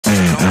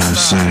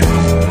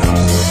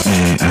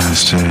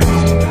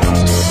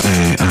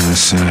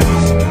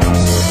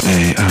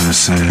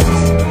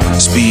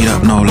Speed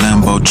up, no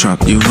Lambo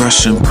truck. You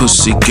Russian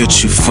pussy,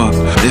 get you fucked.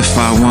 If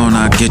I want,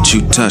 I get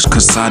you touched.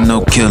 Cause I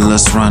know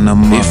killers run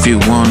them up. If you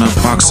want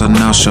a boxer,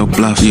 now show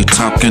bluff. You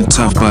talking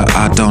tough, but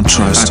I don't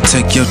trust. I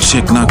take your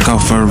chick, knock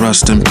off her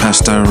rust, and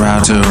pass her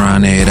out to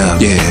run it up.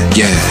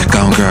 Yeah,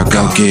 gone girl,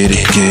 go get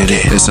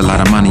it. There's a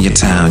lot of money in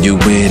town, you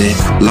with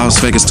it. Las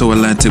Vegas to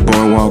Atlantic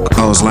Boardwalk.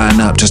 Hoes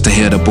line up just to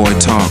hear the boy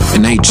talk.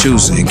 And they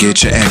choosing,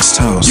 get your ex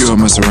toast. You'll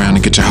mess around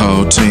and get your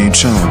whole team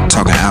choked.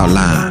 Talking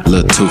outline,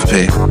 little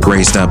toothpick.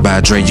 Raised up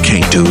by Dre, you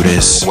can't do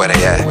this. Where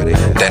they at?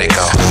 There they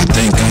go. I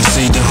think I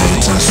see the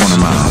hoes. One of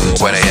mine.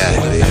 Where they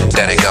at?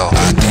 There they go.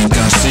 I think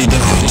I see the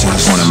hoes.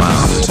 One of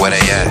mine. Where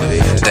they at?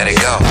 There they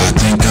go. I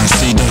think I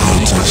see the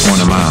hoes.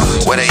 One of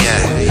mine. Where they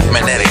at?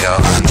 Man, there they go.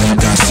 I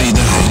think I see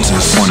the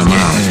hoes. One of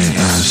mine.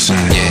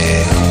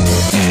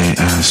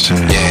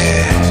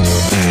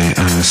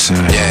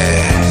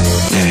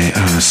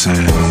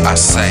 I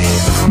say,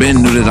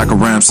 been knew that I could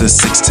rhyme since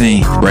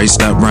 16.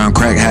 Raised up round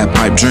crack, had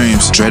pipe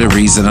dreams. Dre the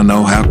reason I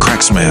know how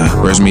crack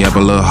smell. Wears me up a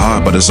little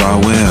hard, but it's all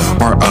well.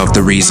 Part of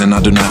the reason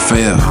I do not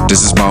fail.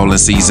 This is ballin'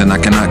 season, I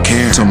cannot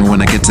care. Told me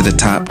when I get to the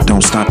top,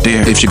 don't stop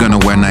there. If you're gonna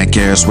wear night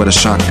gear, sweat a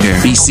shock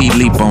pair. BC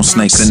leap on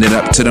snakes, send it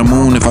up to the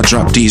moon if I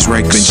drop these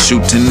rakes. Been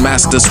shooting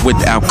masters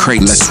without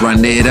crates. Let's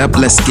run it up,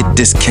 let's get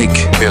this cake.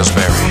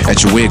 Pillsbury,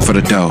 at your wig for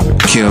the dough.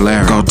 Kill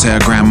Larry, go tell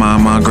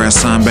grandmama,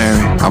 grandson Barry.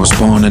 I was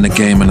born in the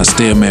game and I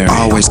still married.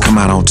 Always come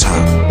out on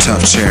top,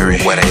 tough cherry.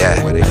 Where they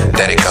at?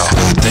 There they go.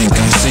 I think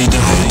I see the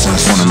hoes.